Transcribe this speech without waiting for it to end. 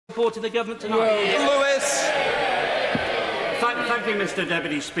supported the government tonight? Lewis. Thank you, Mr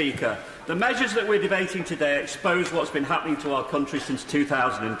Deputy Speaker. The measures that we're debating today expose what's been happening to our country since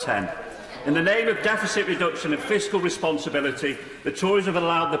 2010. In the name of deficit reduction and fiscal responsibility, the Tories have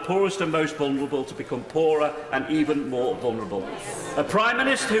allowed the poorest and most vulnerable to become poorer and even more vulnerable. A Prime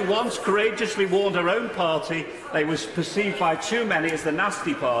Minister who once courageously warned her own party they was perceived by too many as the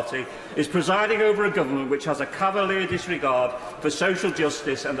nasty party is presiding over a government which has a cavalier disregard for social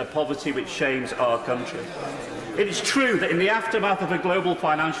justice and the poverty which shames our country. It is true that in the aftermath of a global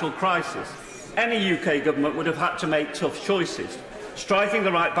financial crisis, any UK government would have had to make tough choices, striking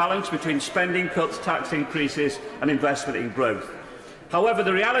the right balance between spending cuts, tax increases and investment in growth. However,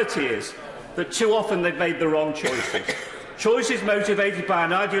 the reality is that too often they've made the wrong choices. Choices motivated by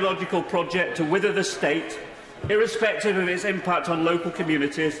an ideological project to wither the state, irrespective of its impact on local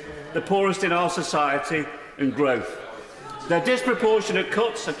communities, the poorest in our society and growth. Their disproportionate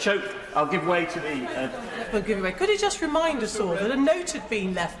cuts have choked. I'll give way to the... Could he just remind us all that a note had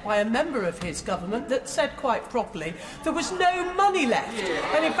been left by a member of his government that said quite properly there was no money left?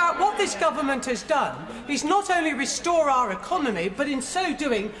 And in fact, what this government has done is not only restore our economy, but in so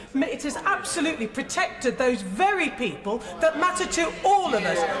doing, it has absolutely protected those very people that matter to all of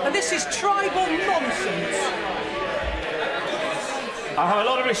us. And this is tribal nonsense. I have a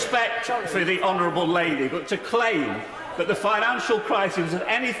lot of respect for the honourable lady, but to claim that the financial crisis was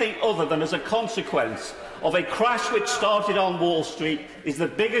anything other than as a consequence of a crash which started on Wall Street is the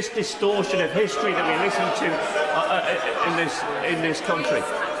biggest distortion of history that we listen to in this country.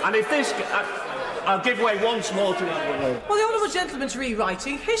 And if this... I'll give way once more to... Well, the honourable gentleman's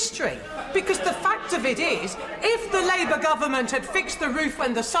rewriting history. Because the fact of it is, if the Labour government had fixed the roof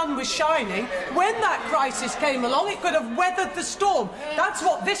when the sun was shining, when that crisis came along, it could have weathered the storm. That's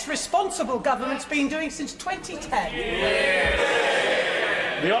what this responsible government's been doing since 2010.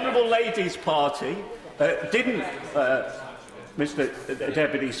 The honourable lady's party didn't, Mr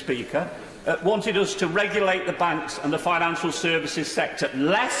Deputy Speaker, wanted us to regulate the banks and the financial services sector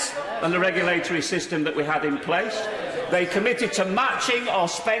less than the regulatory system that we had in place. They committed to matching our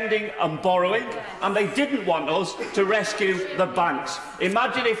spending and borrowing, and they didn't want us to rescue the banks.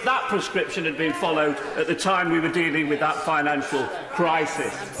 Imagine if that prescription had been followed at the time we were dealing with that financial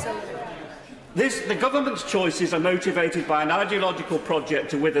crisis. The government's choices are motivated by an ideological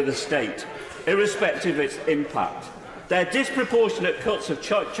project to wither the state, irrespective of its impact. Their disproportionate cuts have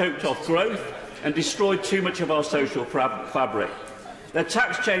choked off growth and destroyed too much of our social fabric. Their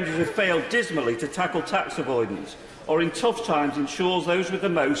tax changes have failed dismally to tackle tax avoidance, or in tough times ensures those with the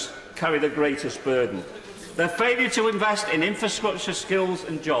most carry the greatest burden. Their failure to invest in infrastructure, skills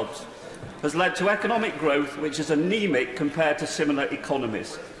and jobs has led to economic growth which is anaemic compared to similar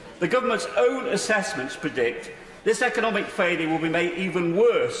economies. The government's own assessments predict this economic failure will be made even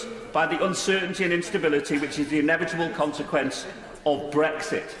worse by the uncertainty and instability which is the inevitable consequence of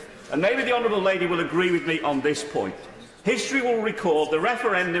Brexit. And maybe the honourable lady will agree with me on this point. History will record the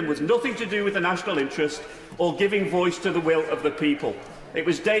referendum was nothing to do with the national interest or giving voice to the will of the people. It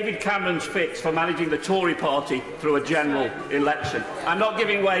was David Cameron's fix for managing the Tory party through a general election. I'm not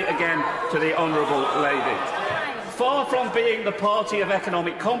giving way again to the honourable lady. Far from being the party of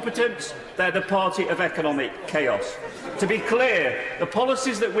economic competence, they're the party of economic chaos. To be clear, the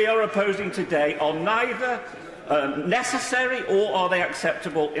policies that we are opposing today are neither necessary or are they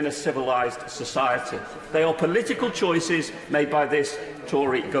acceptable in a civilised society. They are political choices made by this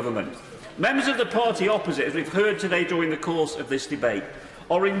Tory government. Members of the party opposite, as we've heard today during the course of this debate,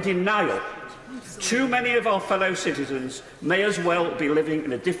 are in denial. Too many of our fellow citizens may as well be living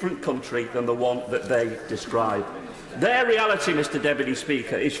in a different country than the one that they describe. Their reality, Mr Deputy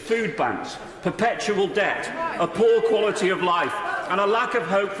Speaker, is food banks, perpetual debt, a poor quality of life and a lack of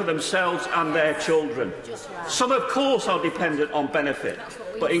hope for themselves and their children. Some, of course, are dependent on benefit,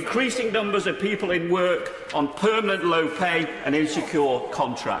 but increasing numbers of people in work on permanent low pay and insecure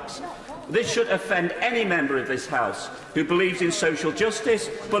contracts. This should offend any member of this House who believes in social justice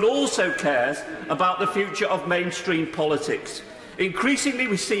but also cares about the future of mainstream politics. Increasingly,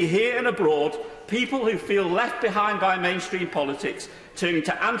 we see here and abroad people who feel left behind by mainstream politics turning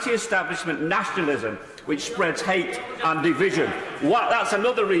to anti-establishment nationalism, which spreads hate and division. That's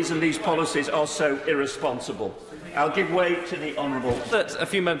another reason these policies are so irresponsible. I'll give way to the honourable. A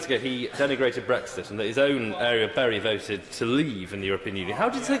few months ago he denigrated Brexit and that his own area, Bury, voted to leave in the European Union. How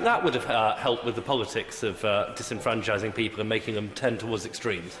do you think that would have helped with the politics of disenfranchising people and making them tend towards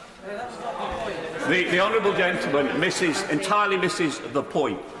extremes? The honourable gentleman entirely misses the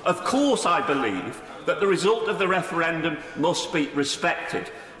point. Of course I believe that the result of the referendum must be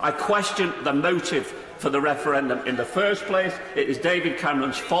respected. I question the motive for the referendum in the first place. It is David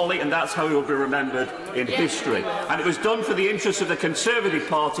Cameron's folly, and that's how he will be remembered in history. And it was done for the interests of the Conservative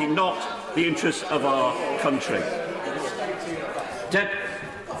Party, not the interests of our country.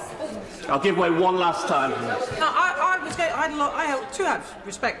 I'll give way one last time. I too have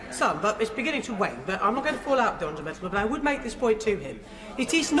respect some, but it's beginning to wane. But I'm not going to fall out with the honourable gentleman, but I would make this point to him.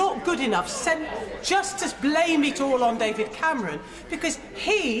 It is not good enough just to blame it all on David Cameron, because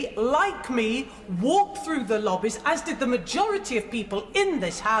he, like me, walked through the lobbies, as did the majority of people in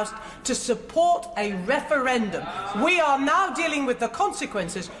this House, to support a referendum. We are now dealing with the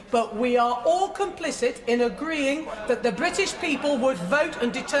consequences, but we are all complicit in agreeing that the British people would vote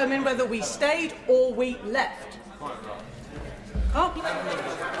and determine whether we stayed or we left.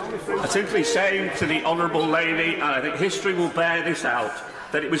 I'm simply saying to the honourable lady, and I think history will bear this out,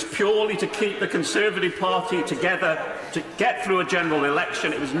 that it was purely to keep the Conservative Party together to get through a general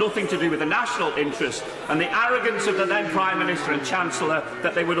election. It was nothing to do with the national interest and the arrogance of the then Prime Minister and Chancellor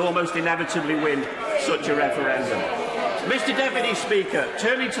that they would almost inevitably win such a referendum. Mr Deputy Speaker,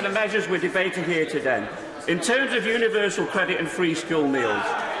 turning to the measures we're debating here today, in terms of universal credit and free school meals,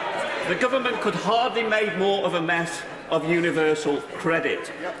 the government could hardly make more of a mess of universal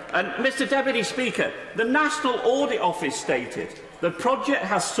credit. And, Mr Deputy Speaker, the National Audit Office stated the project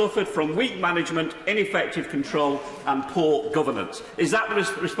has suffered from weak management, ineffective control and poor governance. Is that the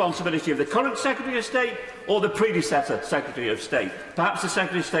responsibility of the current Secretary of State or the predecessor Secretary of State? Perhaps the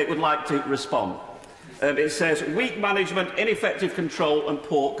Secretary of State would like to respond. It says weak management, ineffective control and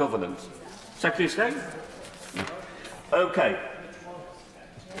poor governance. Secretary of State? OK.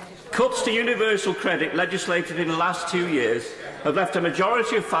 Cuts to universal credit legislated in the last 2 years have left a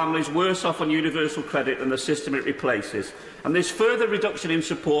majority of families worse off on universal credit than the system it replaces, and this further reduction in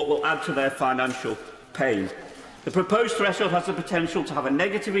support will add to their financial pain. The proposed threshold has the potential to have a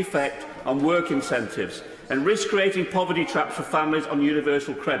negative effect on work incentives and risk creating poverty traps for families on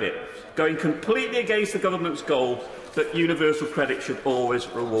universal credit, going completely against the government's goal that universal credit should always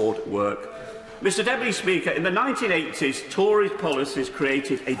reward work. Mr Deputy Speaker, in the 1980s, Tory policies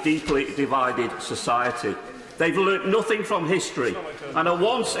created a deeply divided society. They've learnt nothing from history and are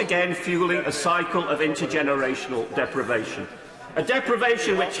once again fuelling a cycle of intergenerational deprivation. A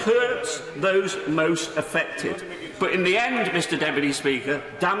deprivation which hurts those most affected, but in the end, Mr Deputy Speaker,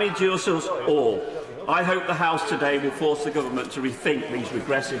 damages us all. I hope the House today will force the government to rethink these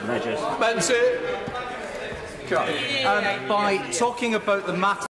regressive measures. By talking about the matter